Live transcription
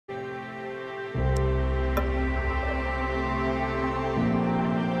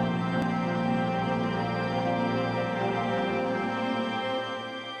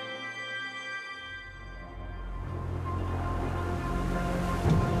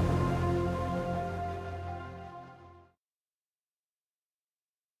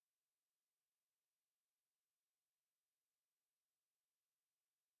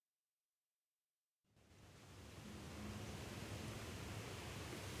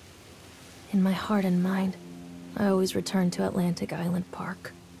In my heart and mind, I always return to Atlantic Island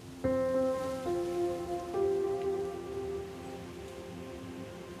Park.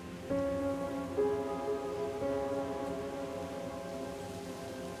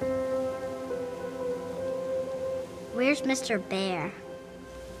 Where's Mr. Bear?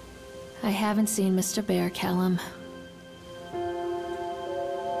 I haven't seen Mr. Bear, Callum.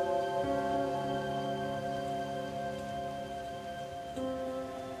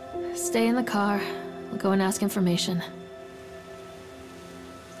 Stay in the car. We'll go and ask information.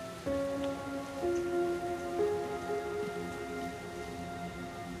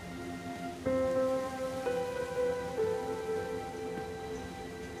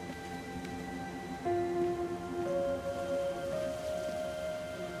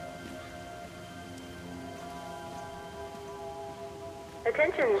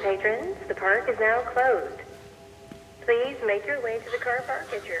 Attention, patrons. The park is now closed. Please make your way to the car park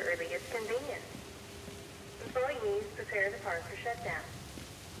at your earliest convenience. Employees prepare the park for shutdown.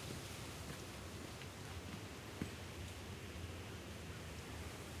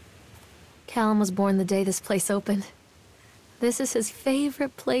 Callum was born the day this place opened. This is his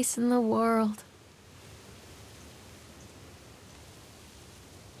favorite place in the world.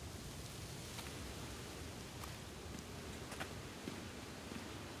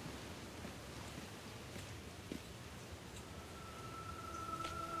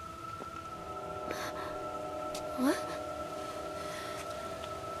 What?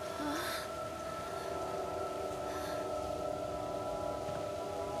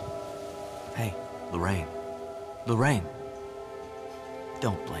 Hey, Lorraine. Lorraine!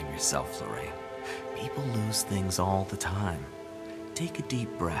 Don't blame yourself, Lorraine. People lose things all the time. Take a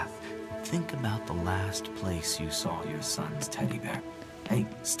deep breath and think about the last place you saw your son's teddy bear. Hey,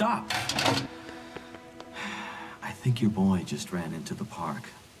 stop! I think your boy just ran into the park.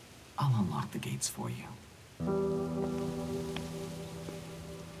 I'll unlock the gates for you.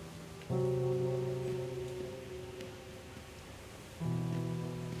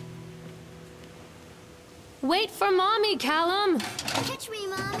 Wait for Mommy, Callum! Catch me,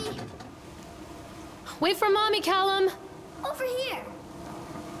 Mommy. Wait for Mommy, Callum! Over here.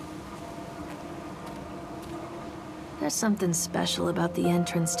 There's something special about the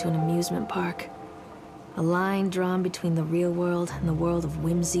entrance to an amusement park. A line drawn between the real world and the world of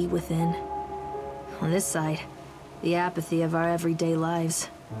whimsy within. On this side, the apathy of our everyday lives.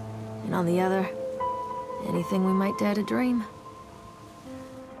 And on the other, anything we might dare to dream.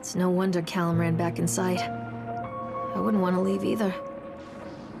 It's no wonder Callum ran back inside. I wouldn't want to leave either.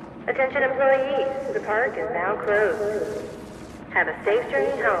 Attention employees, the park is now closed. Have a safe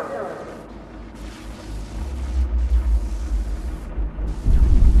journey home.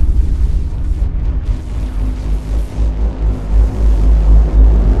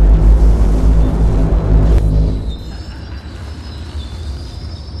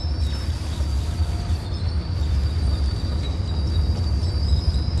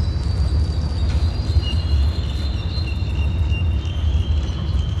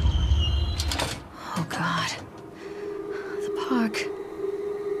 Oh God. The park.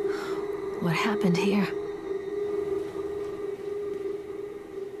 What happened here?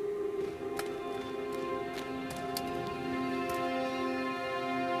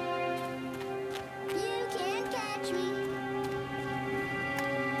 You can't catch me.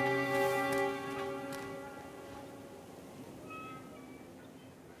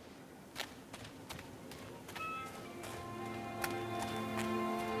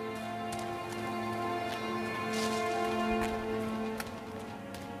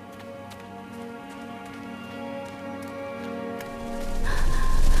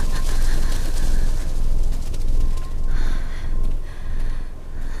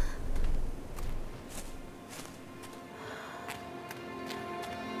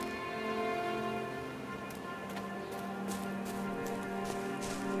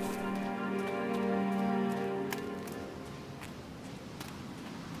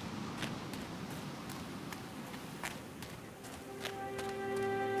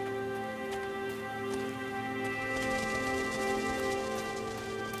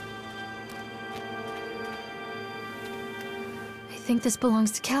 I think this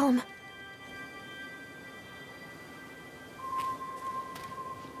belongs to Callum.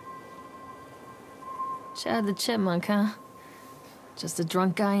 Chad the Chipmunk, huh? Just a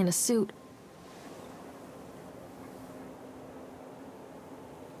drunk guy in a suit.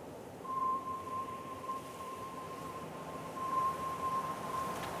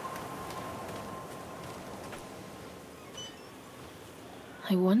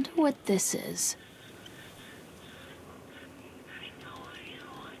 I wonder what this is.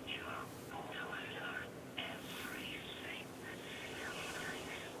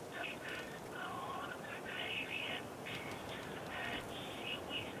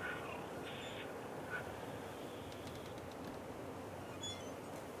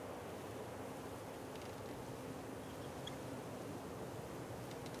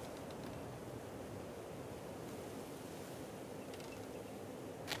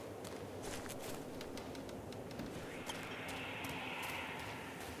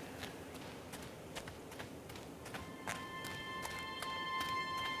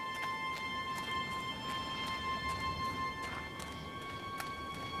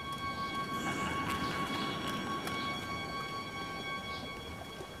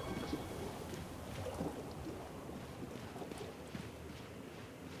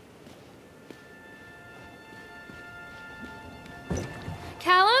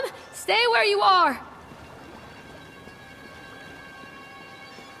 Callum, stay where you are!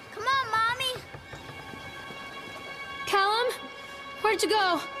 Come on, Mommy! Callum, where'd you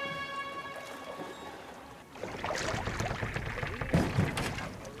go?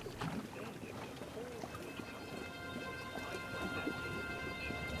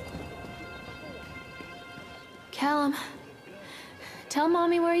 Callum, tell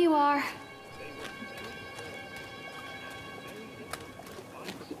Mommy where you are.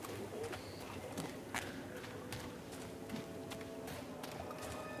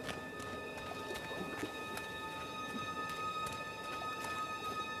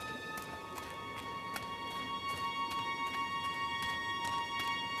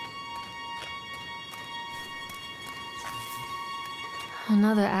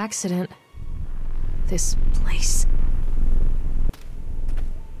 Another accident. This place.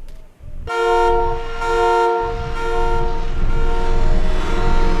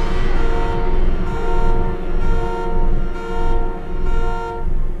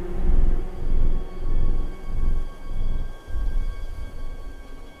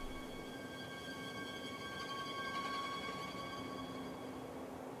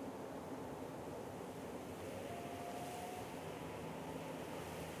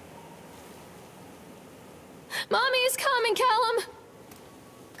 Mommy is coming, Callum!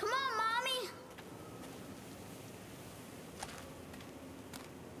 Come on, Mommy!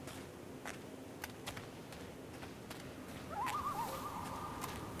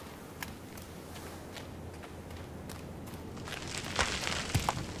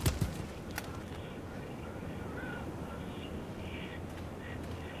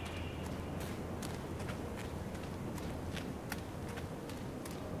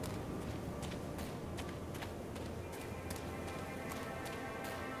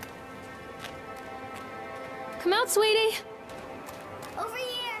 Come out, sweetie! Over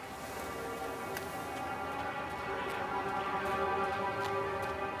here!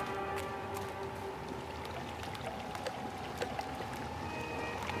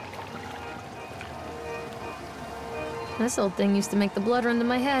 This old thing used to make the blood run to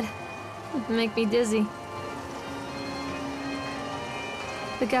my head. It'd make me dizzy.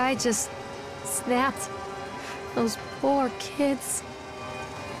 The guy just snapped. Those poor kids.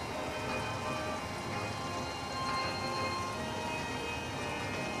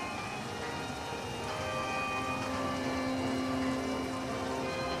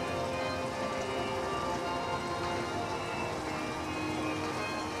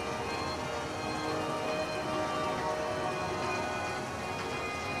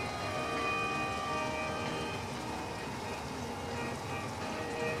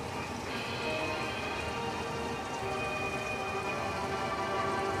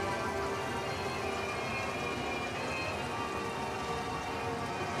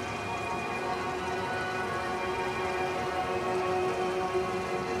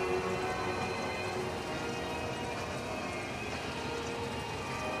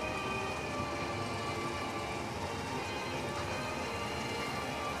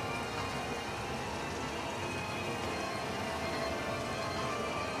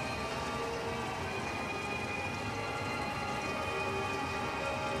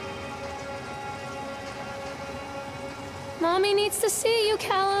 Mommy needs to see you,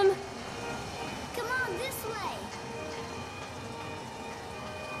 Callum. Come on, this way!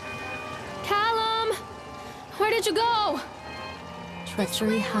 Callum! Where did you go?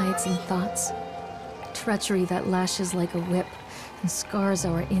 Treachery hides in thoughts. Treachery that lashes like a whip and scars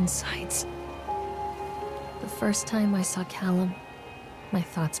our insides. The first time I saw Callum, my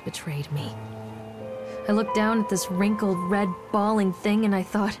thoughts betrayed me. I looked down at this wrinkled, red, bawling thing and I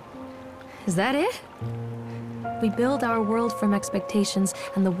thought, is that it? We build our world from expectations,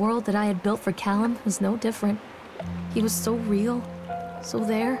 and the world that I had built for Callum was no different. He was so real, so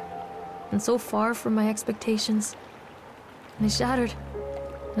there, and so far from my expectations. And they shattered,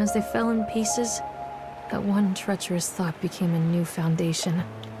 and as they fell in pieces, that one treacherous thought became a new foundation.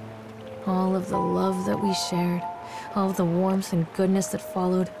 All of the love that we shared, all of the warmth and goodness that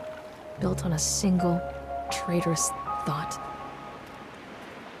followed, built on a single, traitorous thought.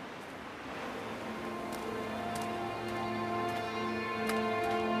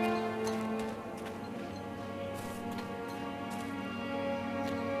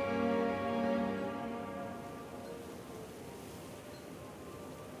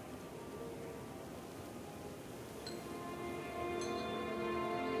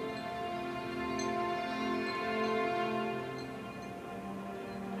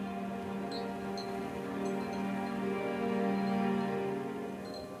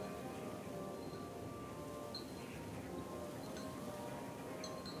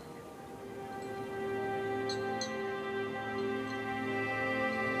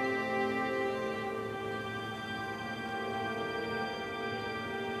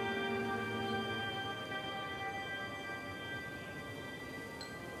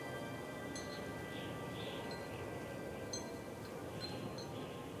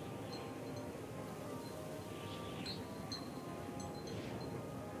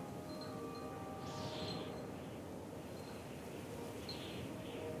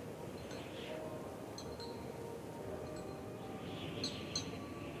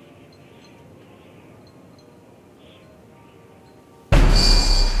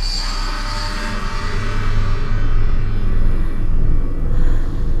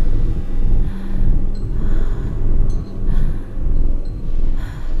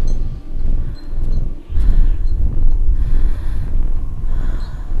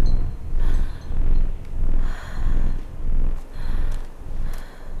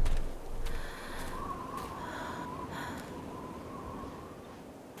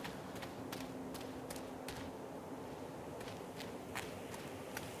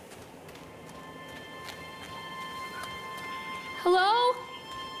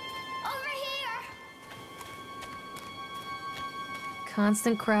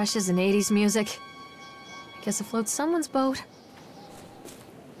 Constant crashes and 80s music. I guess it floats someone's boat.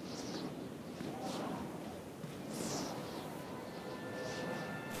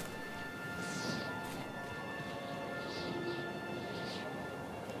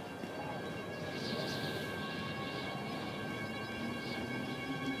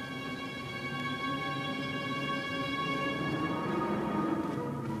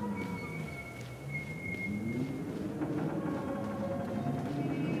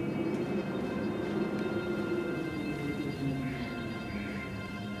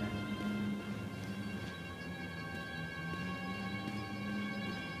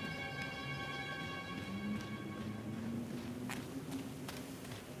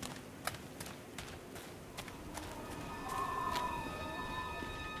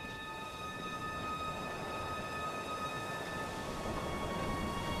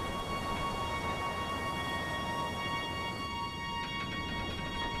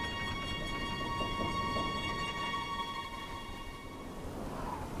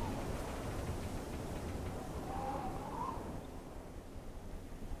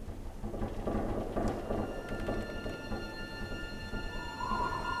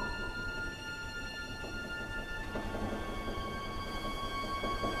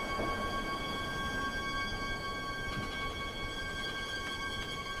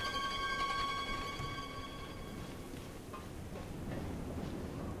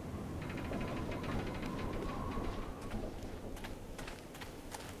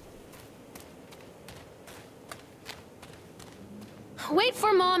 Wait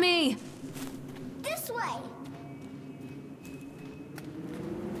for Mommy! This way!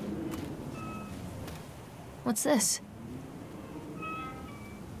 What's this?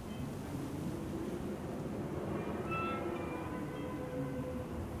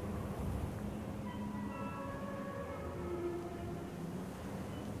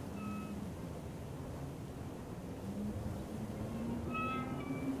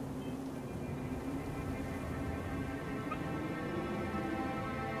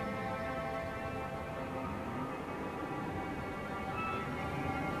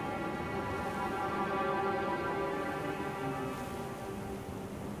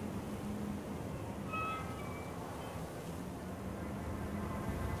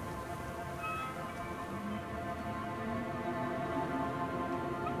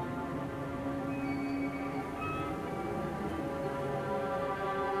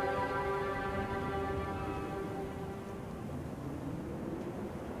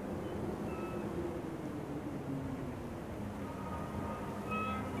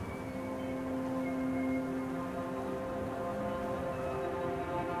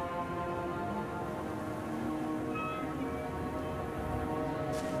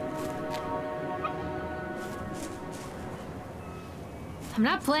 I'm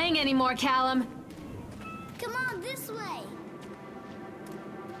not playing anymore, Callum. Come on, this way!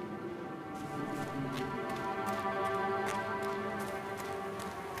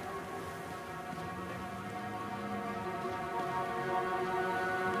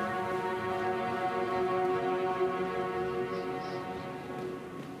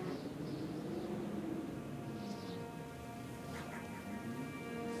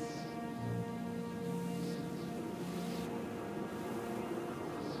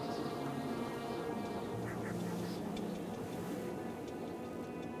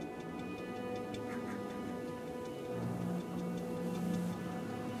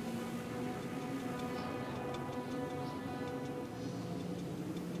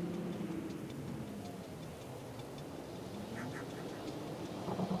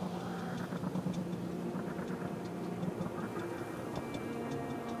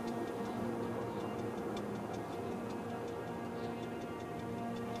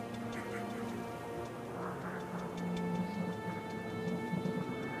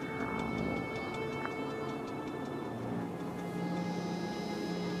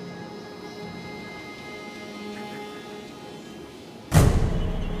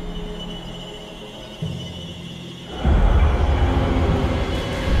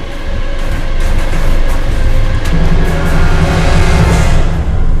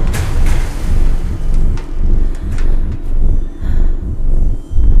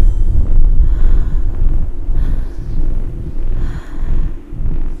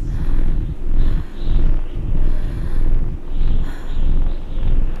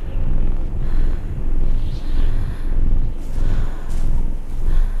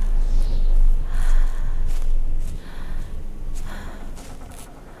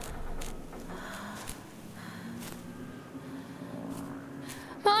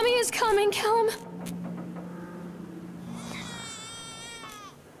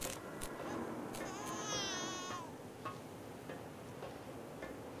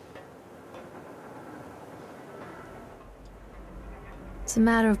 It's a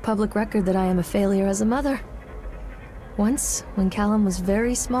matter of public record that I am a failure as a mother. Once, when Callum was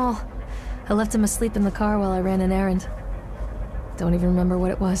very small, I left him asleep in the car while I ran an errand. Don't even remember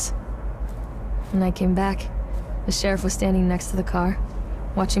what it was. When I came back, the sheriff was standing next to the car,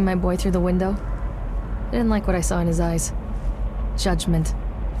 watching my boy through the window. I didn't like what I saw in his eyes. Judgment.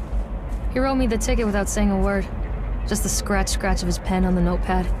 He wrote me the ticket without saying a word. Just the scratch of his pen on the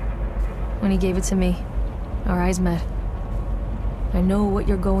notepad. When he gave it to me, our eyes met. I know what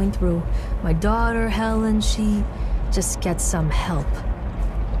you're going through. My daughter, Helen, she just gets some help.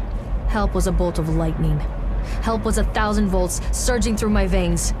 Help was a bolt of lightning. Help was 1,000 volts surging through my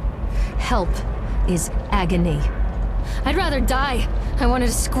veins. Help is agony. I'd rather die. I wanted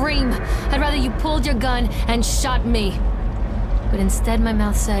to scream. I'd rather you pulled your gun and shot me. But instead my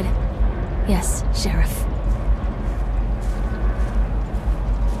mouth said, "Yes, Sheriff.